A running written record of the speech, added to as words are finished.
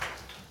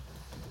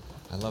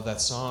I love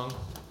that song.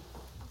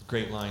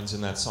 Great lines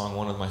in that song,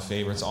 one of my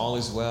favorites. All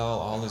is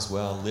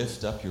well,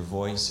 lift up your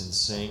voice and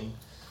sing.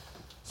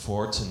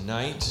 For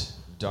tonight,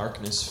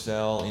 darkness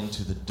fell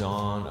into the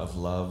dawn of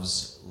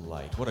love's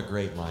light. What a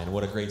great line,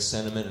 what a great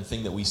sentiment and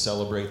thing that we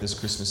celebrate this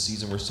Christmas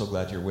season. We're so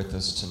glad you're with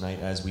us tonight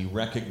as we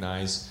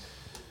recognize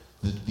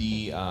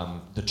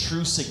the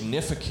true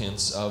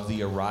significance of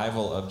the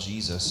arrival of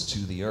Jesus to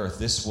the earth.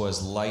 This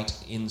was light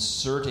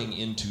inserting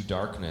into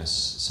darkness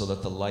so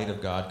that the light of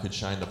God could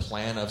shine. The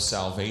plan of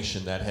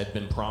salvation that had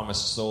been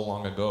promised so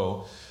long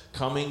ago,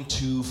 coming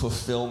to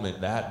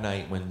fulfillment that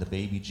night when the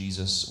baby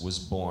Jesus was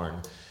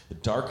born. The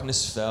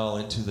darkness fell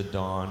into the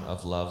dawn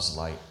of love's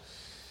light.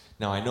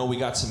 Now, I know we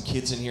got some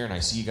kids in here, and I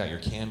see you got your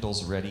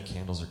candles ready.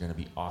 Candles are going to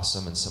be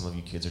awesome, and some of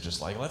you kids are just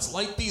like, let's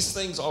light these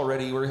things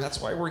already. That's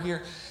why we're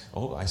here.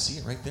 Oh, I see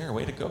it right there.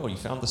 Way to go. You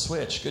found the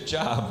switch. Good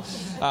job.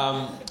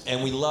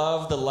 And we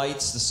love the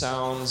lights, the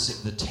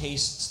sounds, the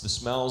tastes, the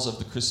smells of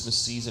the Christmas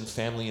season,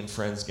 family and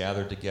friends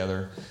gathered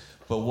together.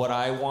 But what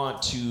I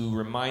want to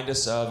remind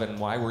us of and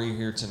why we're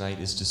here tonight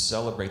is to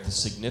celebrate the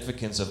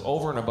significance of,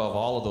 over and above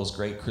all of those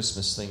great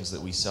Christmas things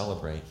that we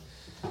celebrate,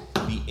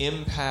 the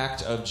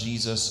impact of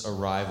Jesus'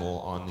 arrival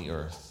on the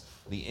earth.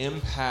 The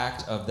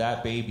impact of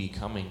that baby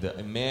coming, the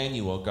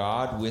Emmanuel,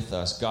 God with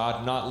us,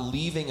 God not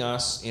leaving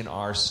us in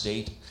our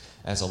state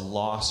as a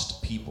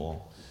lost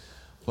people,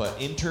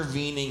 but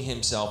intervening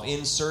himself,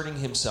 inserting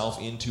himself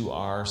into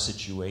our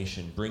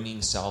situation,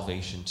 bringing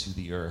salvation to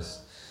the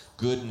earth.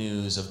 Good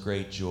news of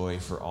great joy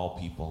for all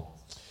people.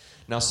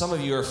 Now, some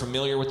of you are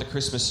familiar with the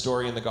Christmas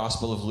story in the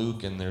Gospel of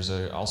Luke, and there's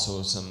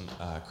also some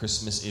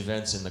Christmas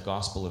events in the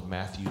Gospel of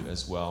Matthew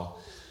as well.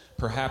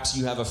 Perhaps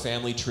you have a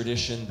family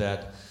tradition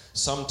that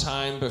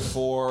sometime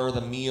before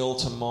the meal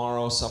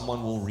tomorrow,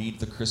 someone will read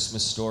the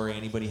Christmas story.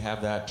 Anybody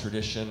have that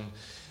tradition?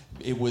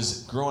 It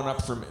was growing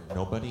up from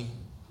nobody.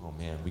 Oh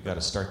man, we got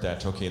to start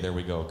that. Okay, there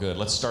we go. Good.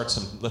 Let's start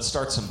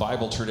some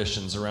Bible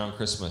traditions around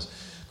Christmas.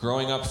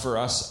 Growing up for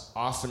us,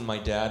 often my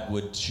dad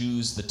would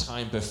choose the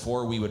time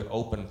before we would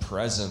open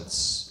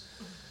presents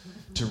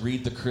to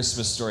read the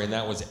Christmas story, and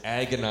that was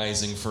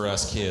agonizing for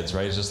us kids,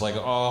 right? It's just like,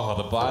 oh,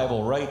 the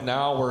Bible, right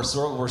now we're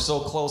so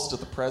close to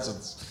the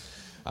presents.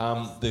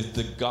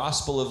 The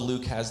Gospel of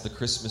Luke has the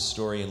Christmas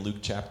story in Luke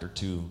chapter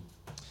 2.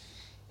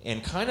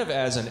 And kind of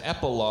as an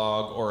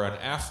epilogue or an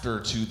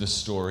after to the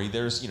story,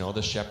 there's,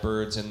 the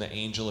shepherds, and the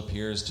angel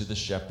appears to the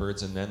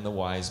shepherds, and then the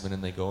wise men,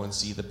 and they go and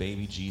see the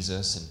baby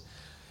Jesus. And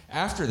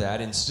after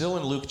that, and still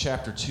in Luke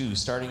chapter 2,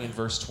 starting in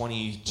verse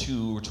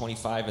 22 or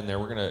 25 in there,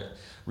 we're going to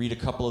read a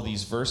couple of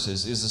these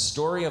verses, is the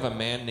story of a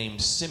man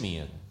named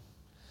Simeon.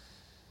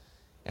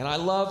 And I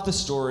love the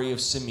story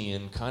of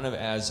Simeon kind of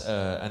as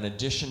an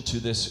addition to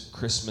this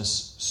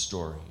Christmas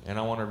story. And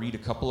I want to read a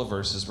couple of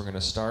verses. We're going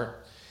to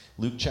start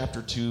Luke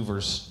chapter 2,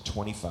 verse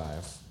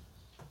 25.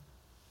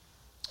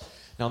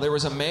 Now there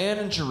was a man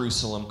in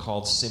Jerusalem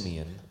called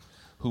Simeon,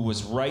 who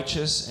was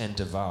righteous and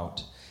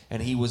devout,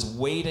 and he was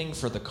waiting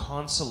for the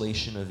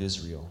consolation of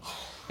Israel.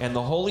 And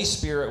the Holy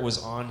Spirit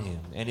was on him,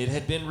 and it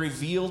had been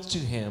revealed to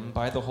him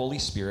by the Holy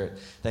Spirit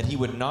that he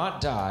would not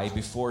die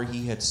before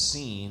he had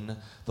seen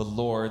the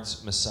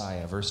Lord's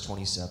Messiah. Verse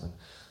 27.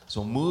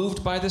 So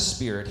moved by the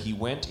Spirit, he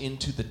went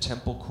into the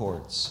temple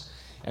courts.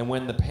 And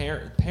when the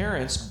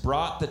parents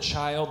brought the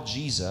child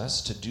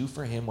Jesus to do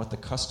for him what the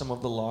custom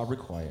of the law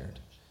required,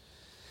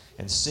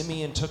 and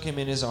Simeon took him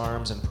in his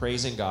arms and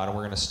praising God, and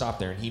we're going to stop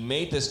there. And he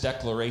made this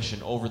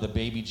declaration over the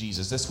baby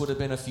Jesus. This would have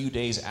been a few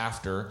days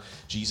after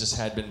Jesus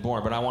had been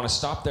born. But I want to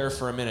stop there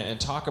for a minute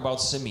and talk about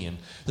Simeon.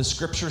 The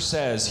scripture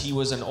says he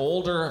was an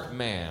older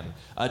man,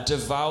 a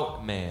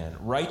devout man,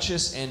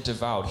 righteous and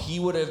devout. He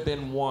would have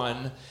been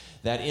one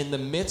that in the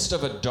midst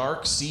of a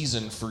dark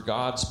season for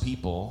God's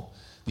people,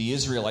 the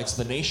Israelites,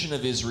 the nation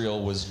of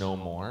Israel was no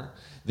more.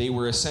 They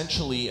were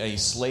essentially a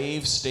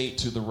slave state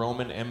to the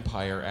Roman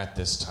Empire at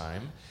this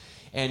time.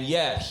 And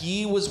yet,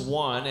 he was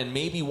one, and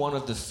maybe one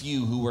of the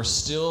few, who were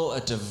still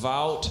a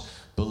devout,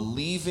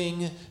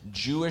 believing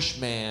Jewish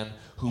man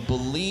who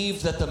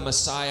believed that the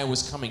Messiah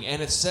was coming.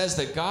 And it says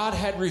that God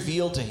had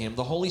revealed to him,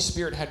 the Holy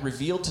Spirit had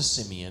revealed to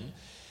Simeon,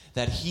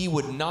 that he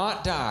would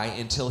not die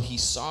until he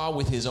saw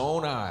with his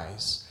own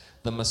eyes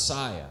the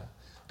Messiah,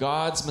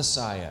 God's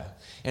Messiah.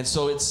 And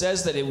so it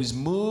says that it was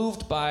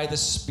moved by the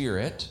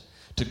Spirit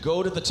to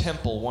go to the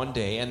temple one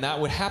day, and that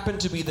would happen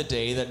to be the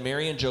day that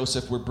Mary and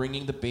Joseph were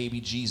bringing the baby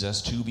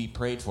Jesus to be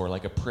prayed for,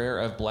 like a prayer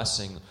of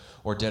blessing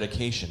or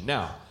dedication.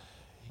 Now,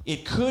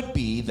 it could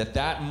be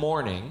that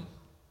morning,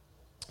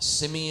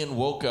 Simeon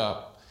woke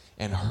up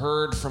and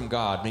heard from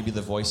God, maybe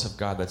the voice of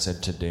God that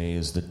said, "Today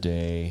is the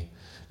day.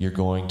 You're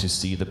going to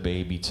see the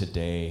baby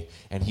today."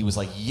 And he was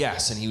like,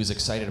 yes, and he was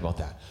excited about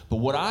that. But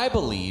what I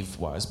believe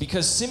was,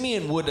 because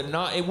Simeon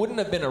it wouldn't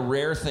have been a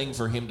rare thing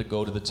for him to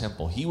go to the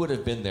temple. He would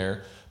have been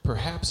there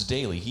perhaps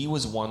daily. He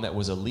was one that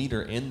was a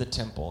leader in the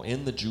temple,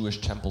 in the Jewish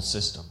temple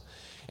system.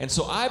 And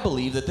so I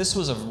believe that this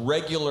was a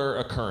regular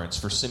occurrence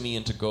for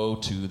Simeon to go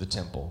to the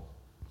temple.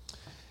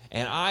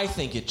 And I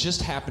think it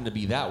just happened to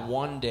be that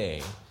one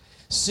day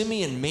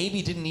Simeon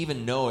maybe didn't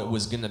even know it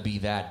was going to be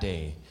that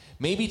day.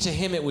 Maybe to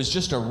him it was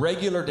just a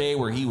regular day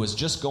where he was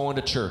just going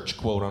to church,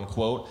 quote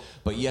unquote,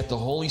 but yet the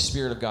Holy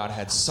Spirit of God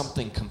had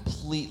something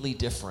completely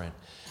different.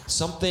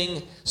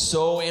 Something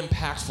so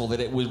impactful that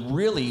it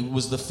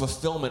was the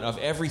fulfillment of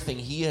everything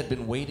he had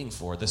been waiting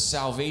for, the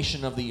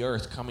salvation of the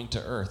earth coming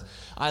to earth.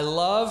 I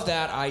love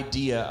that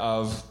idea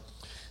of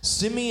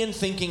Simeon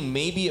thinking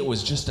maybe it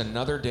was just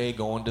another day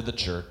going to the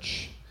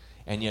church,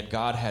 and yet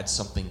God had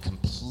something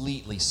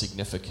completely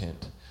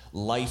significant,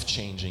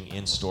 life-changing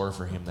in store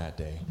for him that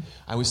day.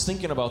 I was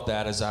thinking about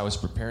that as I was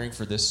preparing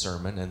for this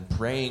sermon and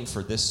praying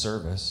for this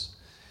service.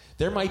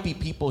 There might be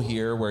people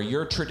here where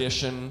your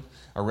tradition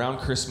around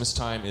Christmas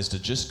time is to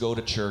just go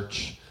to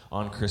church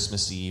on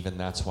Christmas Eve, and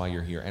that's why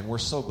you're here. And we're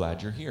so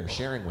glad you're here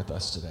sharing with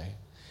us today.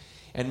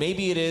 And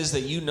maybe it is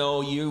that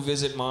you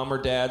visit mom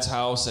or dad's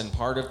house, and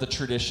part of the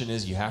tradition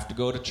is you have to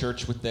go to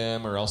church with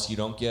them, or else you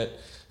don't get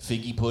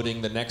figgy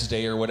pudding the next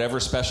day or whatever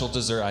special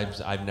dessert.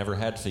 I've never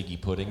had figgy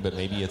pudding, but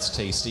maybe it's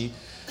tasty.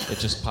 It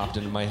just popped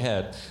into my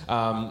head.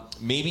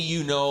 Maybe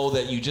you know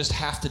that you just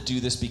have to do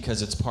this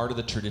because it's part of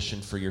the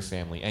tradition for your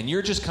family. And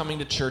you're just coming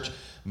to church.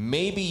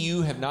 Maybe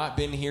you have not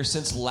been here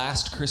since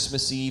last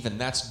Christmas Eve, and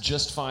that's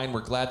just fine.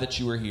 We're glad that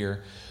you were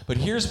here. But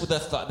here's what the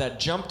thought that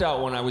jumped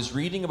out when I was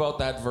reading about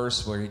that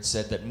verse where it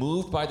said that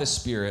moved by the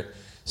Spirit,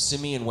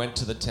 Simeon went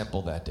to the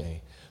temple that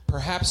day.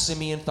 Perhaps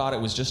Simeon thought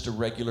it was just a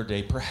regular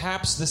day.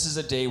 Perhaps this is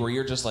a day where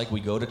you're just like, we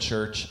go to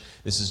church.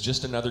 This is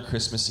just another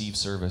Christmas Eve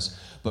service.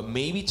 But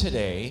maybe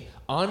today,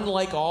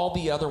 unlike all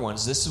the other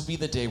ones, this will be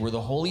the day where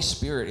the Holy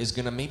Spirit is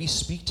going to maybe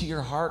speak to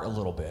your heart a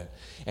little bit.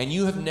 And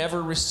you have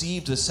never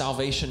received the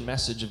salvation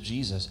message of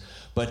Jesus.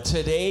 But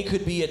today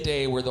could be a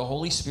day where the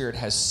Holy Spirit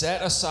has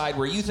set aside,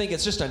 where you think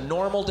it's just a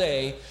normal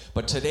day,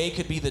 but today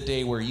could be the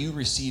day where you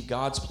receive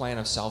God's plan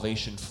of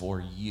salvation for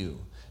you.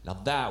 Now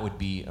that would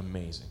be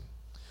amazing.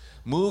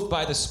 Moved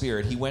by the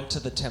Spirit, he went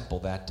to the temple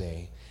that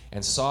day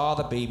and saw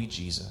the baby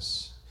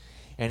Jesus.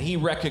 And he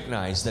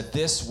recognized that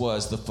this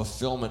was the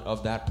fulfillment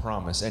of that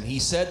promise. And he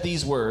said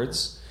these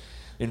words.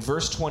 In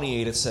verse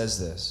 28, it says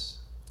this: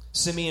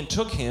 Simeon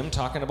took him,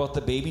 talking about the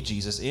baby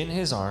Jesus, in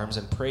his arms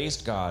and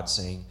praised God,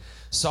 saying,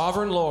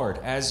 Sovereign Lord,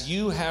 as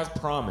you have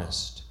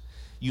promised,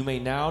 you may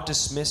now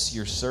dismiss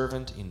your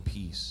servant in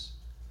peace.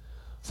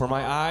 For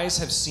my eyes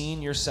have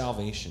seen your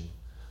salvation,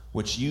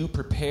 which you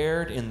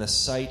prepared in the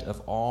sight of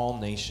all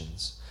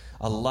nations,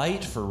 a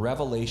light for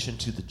revelation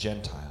to the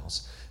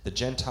Gentiles. The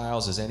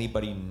Gentiles is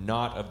anybody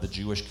not of the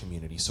Jewish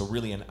community, so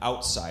really an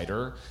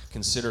outsider,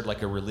 considered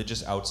like a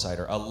religious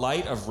outsider. A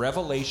light of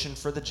revelation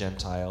for the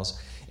Gentiles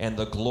and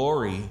the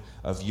glory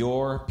of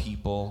your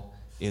people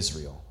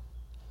Israel.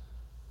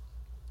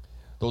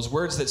 Those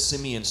words that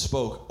Simeon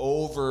spoke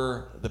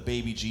over the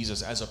baby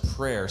Jesus as a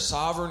prayer,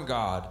 Sovereign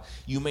God,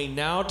 you may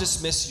now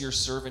dismiss your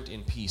servant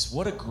in peace.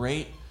 What a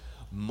great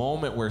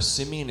moment where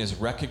Simeon is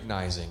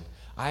recognizing,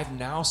 I've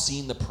now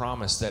seen the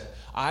promise that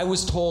I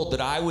was told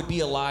that I would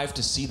be alive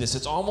to see this.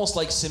 It's almost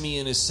like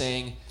Simeon is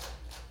saying,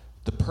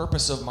 the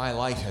purpose of my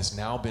life has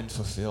now been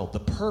fulfilled. The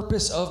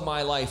purpose of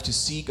my life to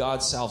see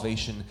God's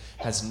salvation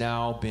has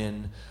now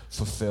been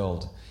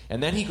fulfilled.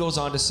 And then he goes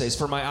on to say,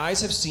 for my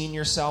eyes have seen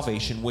your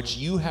salvation, which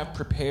you have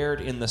prepared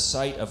in the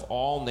sight of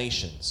all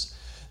nations.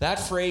 That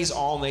phrase,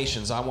 all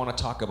nations, I want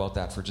to talk about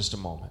that for just a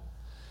moment.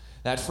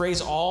 That phrase,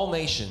 all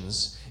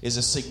nations, is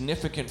a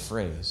significant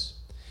phrase.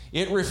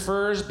 It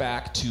refers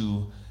back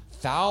to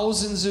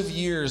thousands of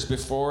years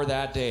before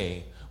that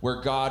day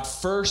where God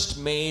first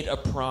made a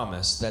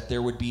promise that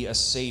there would be a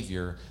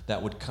Savior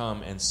that would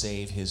come and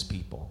save his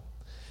people.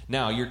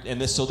 Now,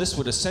 this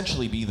would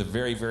essentially be the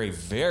very, very,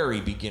 very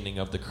beginning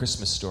of the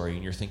Christmas story.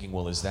 And you're thinking,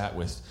 well, is that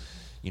with,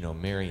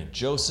 Mary and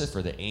Joseph,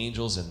 or the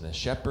angels and the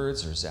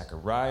shepherds, or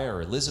Zechariah,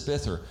 or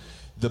Elizabeth, or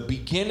the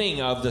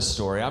beginning of the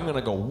story? I'm going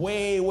to go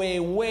way, way,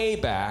 way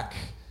back.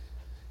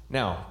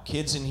 Now,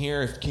 kids in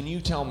here, can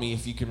you tell me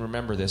if you can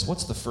remember this?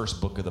 What's the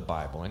first book of the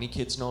Bible? Any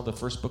kids know the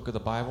first book of the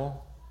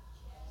Bible?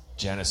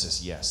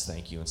 Genesis, yes,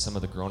 thank you. And some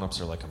of the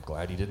grown-ups are like, I'm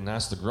glad you didn't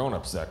ask the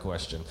grown-ups that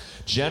question.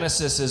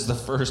 Genesis is the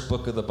first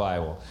book of the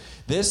Bible.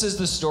 This is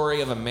the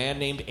story of a man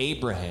named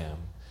Abraham.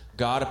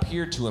 God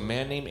appeared to a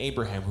man named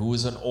Abraham who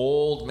was an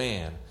old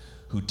man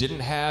who didn't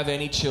have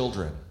any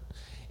children.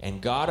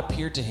 And God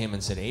appeared to him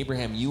and said,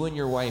 Abraham, you and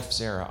your wife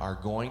Sarah are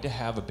going to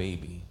have a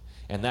baby.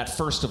 And that,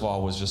 first of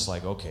all, was just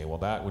like, okay, well,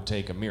 that would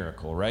take a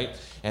miracle, right?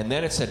 And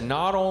then it said,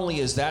 not only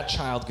is that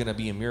child going to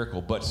be a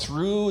miracle, but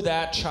through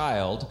that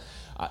child,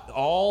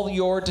 all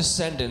your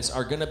descendants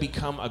are going to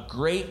become a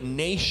great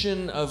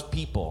nation of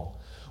people,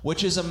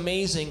 which is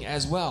amazing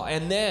as well.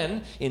 And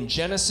then in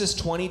Genesis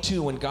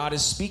 22, when God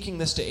is speaking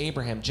this to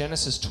Abraham,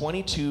 Genesis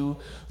 22,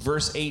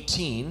 verse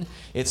 18,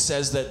 it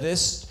says that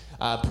this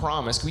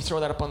promise, can we throw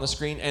that up on the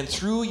screen? And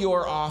through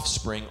your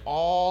offspring,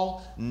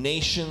 all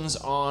nations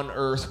on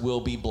earth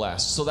will be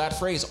blessed. So that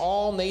phrase,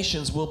 all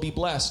nations will be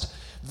blessed,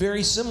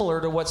 very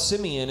similar to what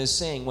Simeon is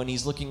saying when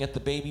he's looking at the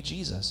baby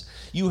Jesus.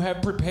 You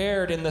have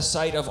prepared in the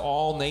sight of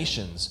all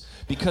nations.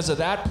 Because of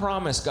that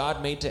promise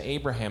God made to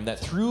Abraham, that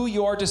through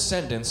your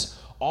descendants,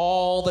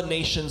 All the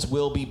nations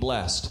will be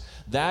blessed.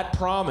 That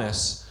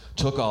promise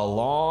took a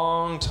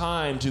long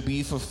time to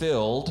be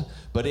fulfilled,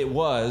 but it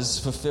was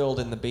fulfilled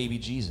in the baby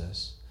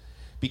Jesus.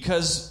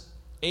 Because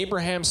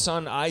Abraham's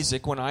son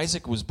Isaac, when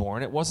Isaac was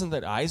born, it wasn't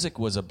that Isaac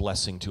was a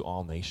blessing to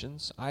all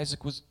nations.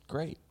 Isaac was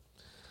great.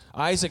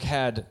 Isaac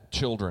had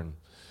children.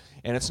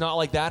 And it's not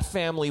like that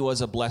family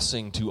was a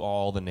blessing to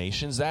all the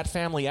nations. That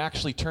family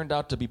actually turned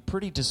out to be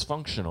pretty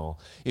dysfunctional.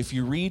 If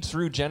you read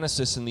through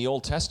Genesis in the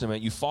Old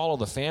Testament, you follow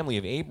the family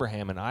of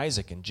Abraham and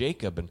Isaac and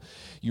Jacob, and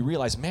you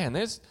realize, man,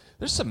 there's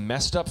some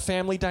messed up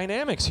family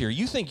dynamics here.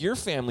 You think your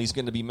family's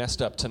going to be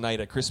messed up tonight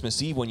at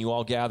Christmas Eve when you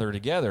all gather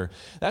together.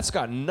 That's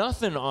got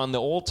nothing on the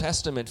Old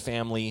Testament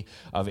family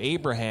of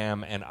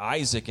Abraham and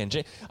Isaac and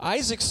Jacob.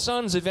 Isaac's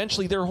sons,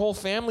 eventually their whole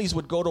families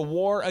would go to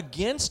war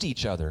against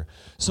each other.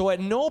 So at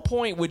no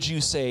point would you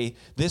say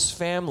this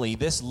family,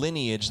 this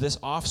lineage, this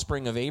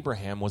offspring of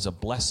Abraham was a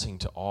blessing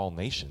to all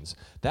nations.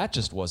 That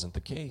just wasn't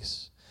the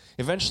case.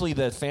 Eventually,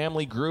 the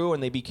family grew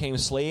and they became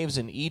slaves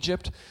in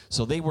Egypt,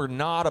 so they were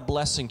not a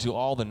blessing to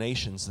all the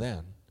nations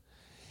then.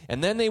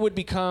 And then they would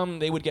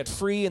get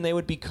free and they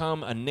would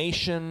become a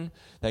nation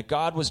that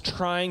God was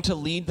trying to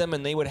lead them,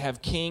 and they would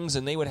have kings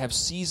and they would have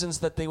seasons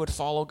that they would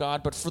follow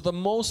God. But for the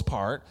most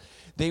part,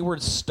 they were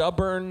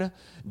stubborn,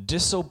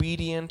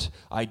 disobedient,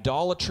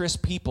 idolatrous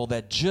people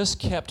that just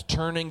kept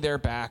turning their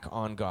back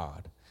on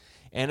God.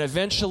 And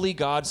eventually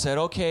God said,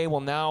 okay, well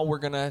now we're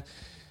going to,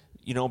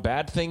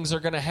 bad things are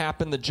going to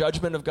happen. The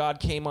judgment of God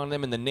came on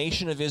them, and the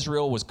nation of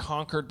Israel was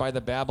conquered by the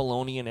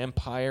Babylonian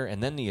Empire,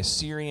 and then the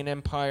Assyrian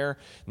Empire,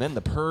 and then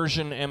the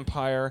Persian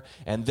Empire,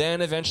 and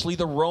then eventually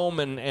the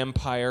Roman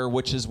Empire,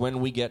 which is when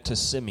we get to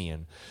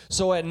Simeon.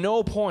 So at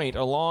no point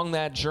along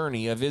that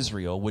journey of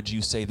Israel would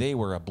you say they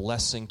were a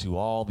blessing to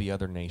all the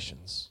other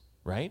nations,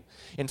 right?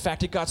 In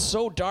fact, it got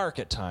so dark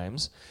at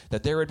times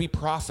that there would be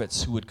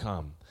prophets who would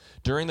come.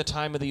 During the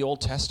time of the Old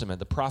Testament,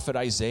 the prophet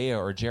Isaiah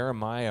or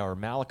Jeremiah or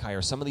Malachi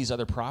or some of these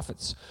other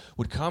prophets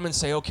would come and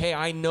say, okay,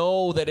 I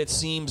know that it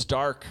seems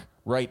dark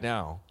right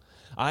now.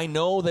 I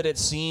know that it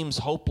seems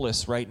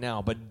hopeless right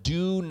now, but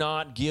do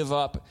not give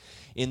up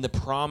in the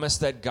promise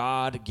that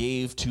God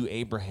gave to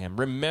Abraham.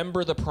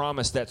 Remember the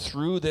promise that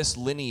through this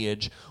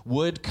lineage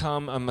would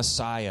come a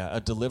Messiah,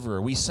 a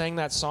deliverer. We sang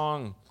that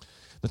song,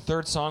 the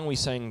third song we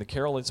sang, the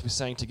carol that we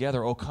sang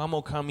together, O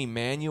come,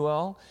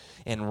 Emmanuel,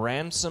 and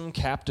ransom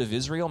captive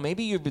Israel.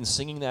 Maybe you've been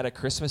singing that at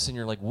Christmas and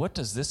you're like, what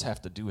does this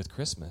have to do with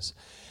Christmas?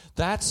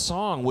 That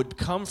song would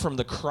come from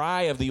the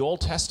cry of the Old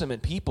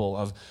Testament people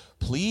of,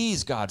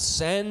 please, God,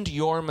 send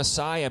your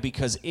Messiah,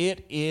 because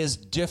it is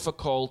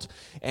difficult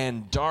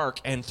and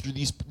dark. And through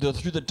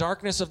the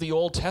darkness of the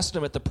Old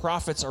Testament, the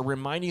prophets are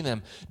reminding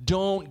them,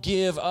 don't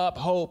give up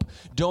hope.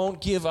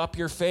 Don't give up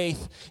your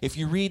faith. If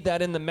you read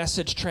that in the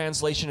Message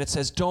translation, it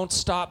says, don't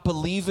stop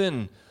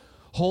believing.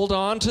 Hold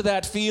on to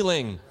that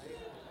feeling.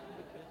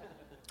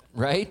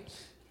 Right?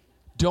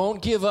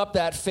 Don't give up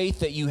that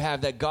faith that you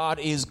have that God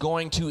is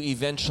going to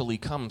eventually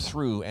come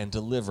through and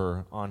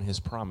deliver on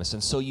his promise.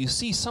 And so you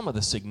see some of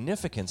the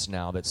significance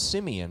now that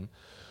Simeon,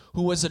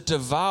 who was a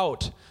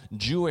devout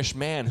Jewish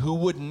man who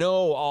would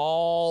know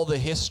all the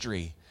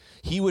history,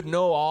 he would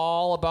know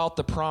all about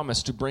the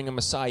promise to bring a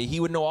Messiah. He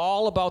would know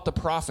all about the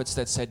prophets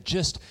that said,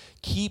 just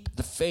keep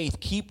the faith,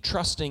 keep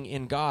trusting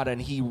in God.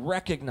 And he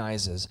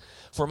recognizes,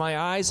 for my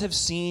eyes have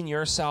seen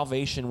your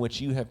salvation,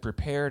 which you have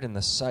prepared in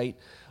the sight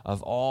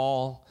of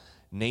all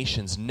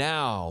nations.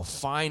 Now,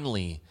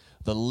 finally,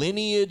 the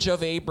lineage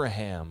of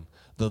Abraham,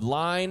 the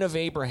line of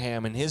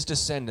Abraham and his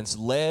descendants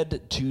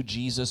led to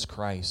Jesus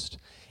Christ.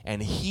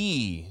 And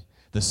he,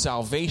 the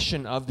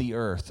salvation of the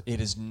earth, it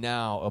is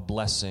now a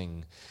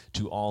blessing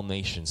to all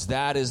nations.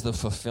 That is the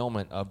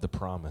fulfillment of the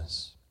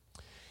promise.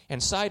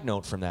 And side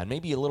note from that,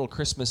 maybe a little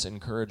Christmas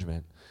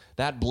encouragement.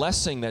 That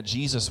blessing that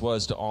Jesus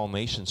was to all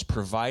nations,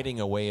 providing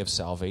a way of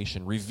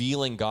salvation,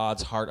 revealing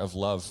God's heart of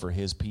love for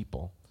his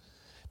people,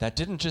 that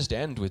didn't just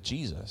end with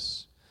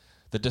Jesus.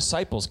 The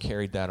disciples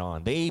carried that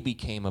on. They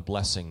became a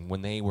blessing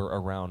when they were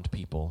around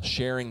people,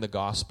 sharing the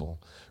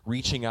gospel,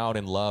 reaching out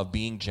in love,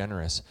 being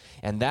generous.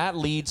 And that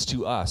leads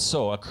to us.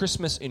 So a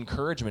Christmas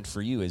encouragement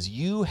for you is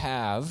you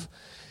have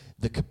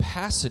the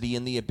capacity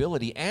and the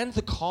ability and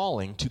the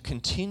calling to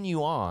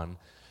continue on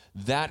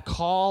that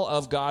call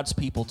of God's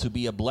people to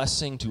be a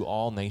blessing to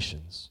all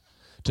nations,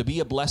 to be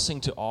a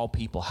blessing to all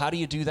people. How do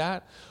you do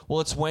that?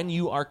 Well, it's when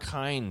you are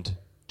kind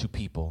to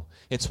people.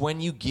 It's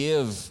when you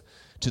give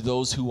to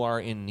those who are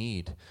in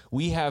need.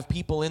 We have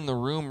people in the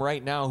room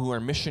right now who are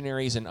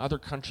missionaries in other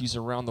countries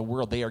around the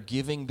world. They are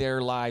giving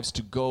their lives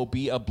to go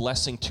be a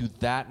blessing to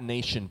that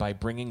nation by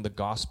bringing the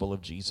gospel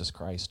of Jesus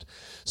Christ.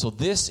 So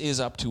this is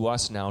up to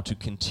us now to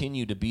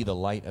continue to be the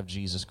light of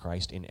Jesus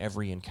Christ in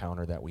every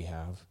encounter that we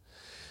have.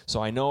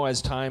 So I know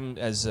as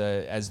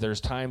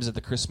there's times at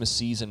the Christmas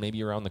season,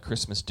 maybe around the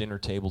Christmas dinner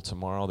table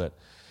tomorrow, that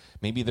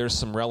maybe there's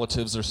some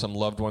relatives or some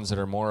loved ones that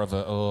are more of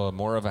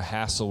a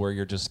hassle where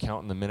you're just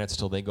counting the minutes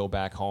till they go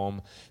back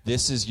home.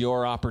 This is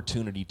your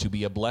opportunity to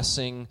be a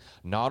blessing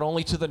not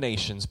only to the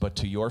nations but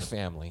to your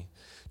family,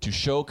 to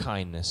show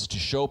kindness, to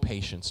show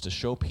patience, to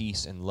show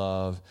peace and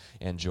love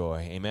and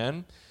joy.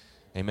 Amen?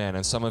 Amen.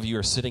 And some of you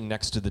are sitting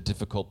next to the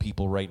difficult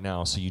people right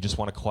now, so you just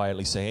want to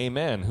quietly say,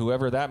 amen,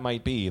 whoever that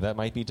might be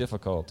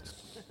difficult.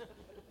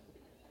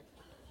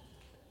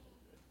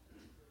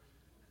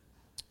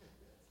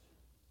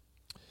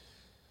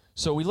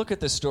 So we look at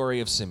this story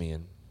of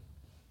Simeon.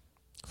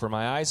 For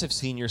my eyes have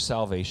seen your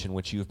salvation,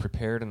 which you have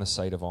prepared in the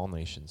sight of all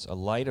nations, a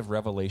light of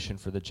revelation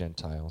for the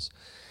Gentiles,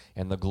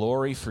 and the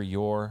glory for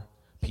your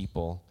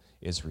people,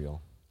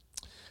 Israel.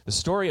 The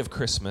story of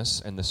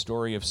Christmas and the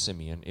story of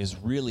Simeon is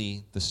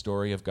really the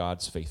story of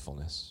God's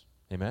faithfulness.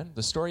 Amen?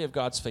 The story of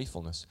God's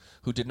faithfulness,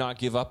 who did not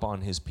give up on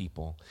his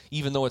people,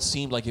 even though it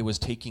seemed like it was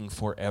taking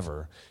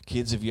forever.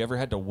 Kids, have you ever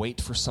had to wait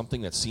for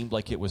something that seemed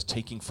like it was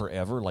taking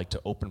forever, like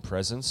to open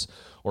presents,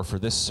 or for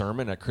this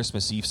sermon at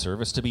Christmas Eve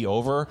service to be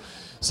over?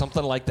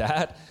 Something like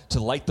that, to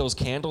light those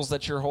candles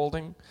that you're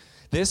holding?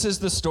 This is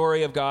the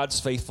story of God's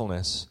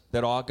faithfulness,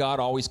 that God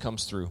always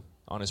comes through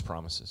on his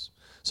promises.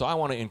 So I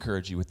want to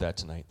encourage you with that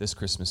tonight, this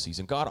Christmas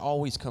season. God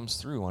always comes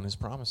through on his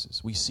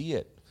promises. We see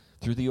it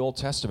through the Old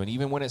Testament,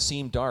 even when it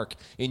seemed dark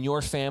in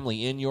your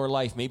family, in your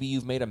life. Maybe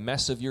you've made a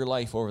mess of your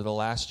life over the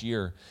last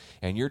year,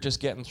 and you're just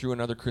getting through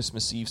another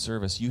Christmas Eve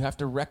service. You have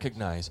to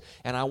recognize,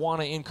 and I want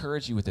to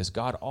encourage you with this,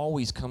 God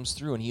always comes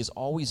through, and he is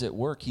always at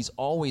work. He's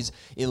always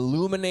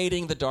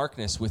illuminating the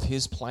darkness with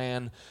his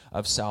plan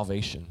of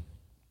salvation.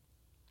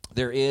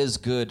 There is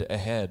good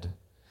ahead.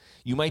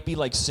 You might be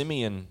like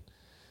Simeon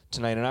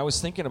tonight, and I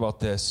was thinking about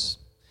this.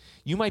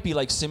 You might be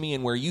like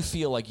Simeon, where you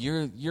feel like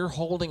you're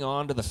holding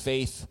on to the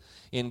faith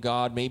in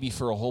God, maybe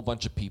for a whole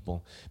bunch of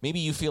people. Maybe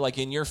you feel like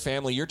in your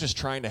family, you're just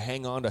trying to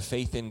hang on to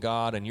faith in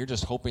God, and you're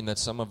just hoping that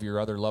some of your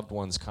other loved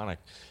ones kind of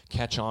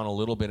catch on a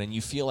little bit, and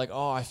you feel like,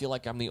 oh, I feel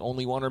like I'm the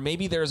only one. Or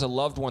maybe there's a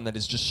loved one that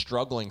is just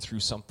struggling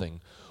through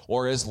something,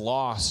 or is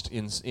lost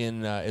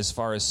in as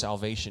far as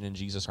salvation in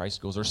Jesus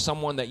Christ goes, or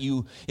someone that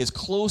is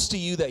close to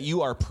you that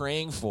you are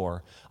praying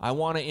for. I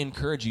want to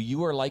encourage you.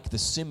 You are like the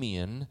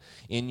Simeon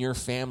in your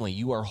family.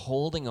 You are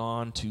holding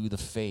on to the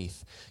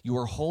faith. You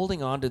are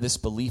holding on to this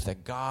belief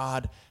that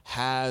God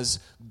has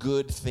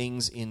good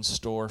things in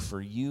store for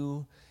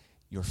you,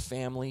 your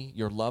family,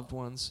 your loved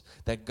ones,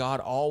 that God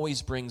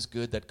always brings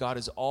good, that God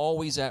is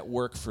always at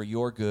work for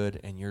your good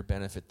and your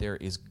benefit. There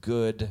is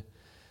good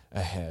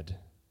ahead.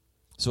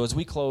 So as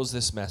we close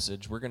this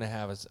message, we're going to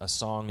have a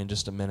song in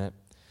just a minute,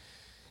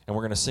 and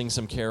we're going to sing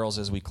some carols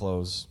as we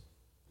close.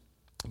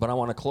 But I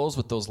want to close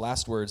with those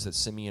last words that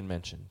Simeon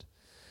mentioned,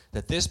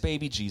 that this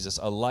baby Jesus,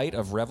 a light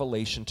of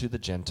revelation to the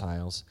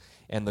Gentiles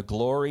and the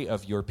glory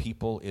of your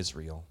people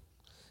Israel.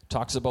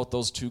 Talks about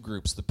those two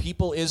groups. The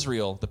people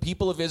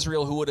of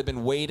Israel who would have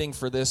been waiting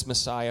for this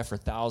Messiah for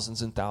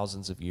thousands and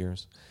thousands of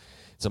years.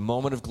 It's a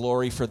moment of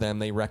glory for them.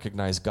 They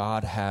recognize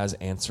God has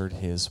answered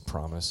his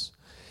promise.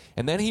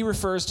 And then he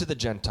refers to the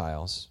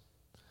Gentiles.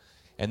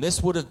 And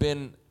this would have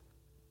been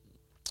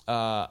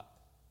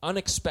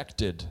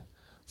unexpected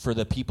for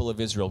the people of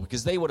Israel,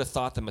 because they would have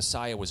thought the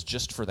Messiah was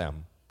just for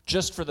them.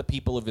 Just for the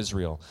people of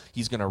Israel.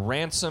 He's going to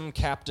ransom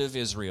captive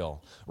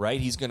Israel, right?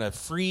 He's going to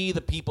free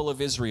the people of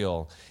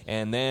Israel.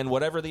 And then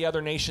whatever the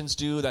other nations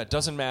do, that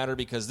doesn't matter,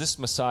 because this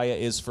Messiah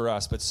is for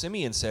us. But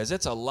Simeon says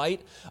it's a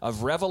light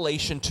of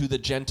revelation to the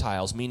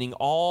Gentiles, meaning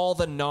all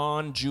the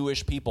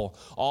non-Jewish people,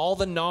 all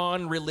the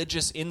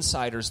non-religious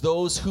insiders,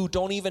 those who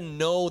don't even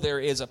know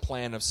there is a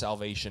plan of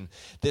salvation.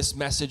 This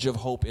message of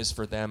hope is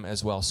for them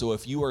as well. So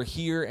if you are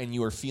here and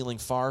you are feeling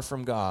far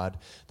from God,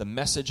 the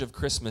message of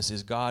Christmas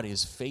is God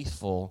is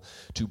faithful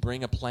to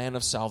bring a plan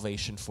of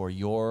salvation for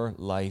your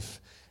life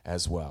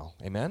as well.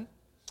 Amen?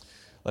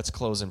 Let's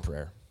close in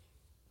prayer.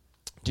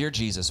 Dear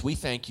Jesus, we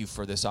thank you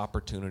for this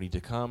opportunity to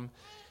come,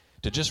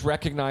 to just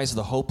recognize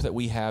the hope that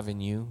we have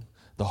in you,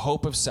 the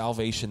hope of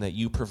salvation that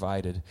you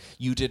provided.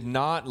 You did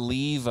not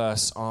leave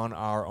us on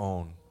our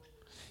own.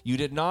 You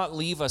did not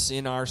leave us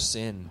in our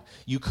sin.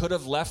 You could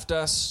have left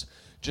us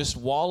just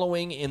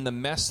wallowing in the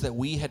mess that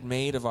we had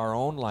made of our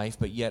own life,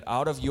 but yet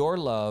out of your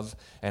love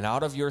and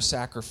out of your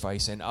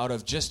sacrifice and out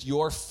of just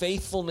your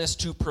faithfulness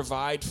to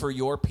provide for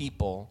your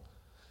people,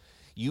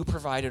 you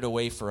provided a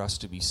way for us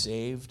to be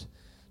saved,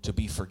 to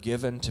be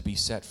forgiven, to be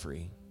set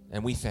free.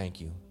 And we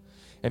thank you.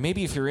 And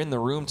maybe if you're in the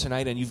room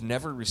tonight and you've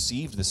never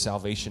received the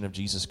salvation of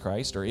Jesus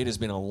Christ, or it has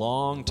been a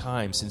long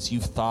time since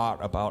you've thought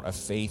about a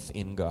faith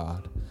in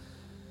God,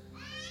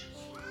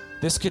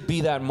 this could be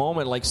that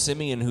moment like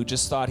Simeon, who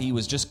just thought he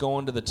was just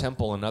going to the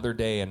temple another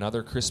day,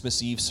 another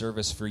Christmas Eve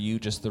service for you,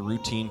 just the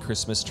routine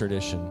Christmas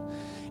tradition.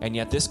 And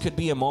yet this could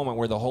be a moment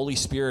where the Holy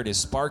Spirit is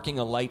sparking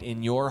a light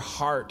in your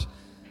heart,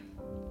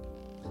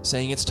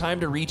 saying it's time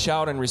to reach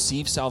out and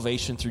receive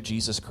salvation through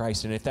Jesus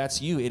Christ. And if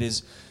that's you,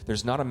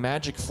 there's not a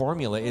magic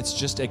formula. It's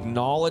just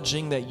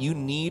acknowledging that you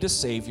need a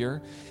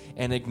Savior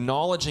and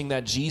acknowledging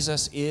that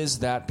Jesus is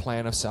that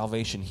plan of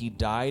salvation. He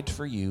died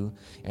for you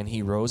and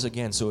he rose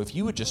again. So if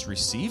you would just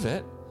receive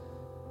it,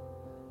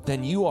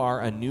 then you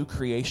are a new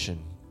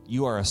creation.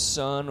 You are a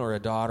son or a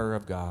daughter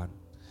of God.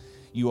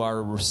 you are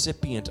a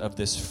recipient of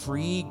this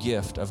free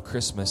gift of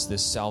Christmas,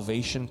 this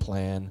salvation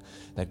plan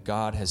that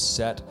God has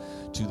set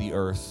to the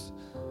earth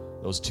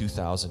those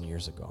 2,000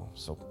 years ago.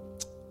 So,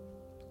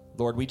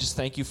 Lord, we just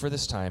thank you for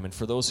this time. And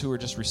for those who are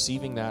just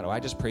receiving that, I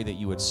just pray that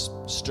you would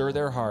stir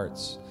their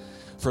hearts.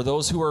 For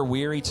those who are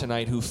weary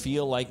tonight, who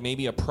feel like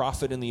maybe a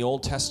prophet in the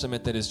Old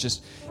Testament that is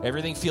just,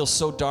 everything feels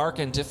so dark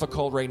and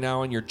difficult right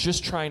now, and you're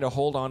just trying to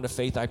hold on to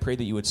faith, I pray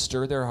that you would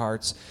stir their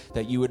hearts,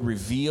 that you would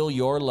reveal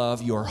your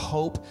love, your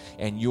hope,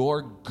 and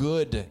your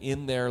good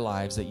in their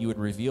lives, that you would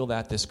reveal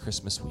that this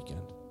Christmas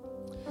weekend.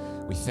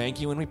 We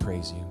thank you and we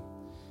praise you.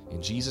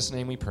 In Jesus'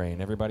 name we pray,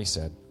 and everybody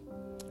said,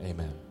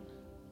 amen.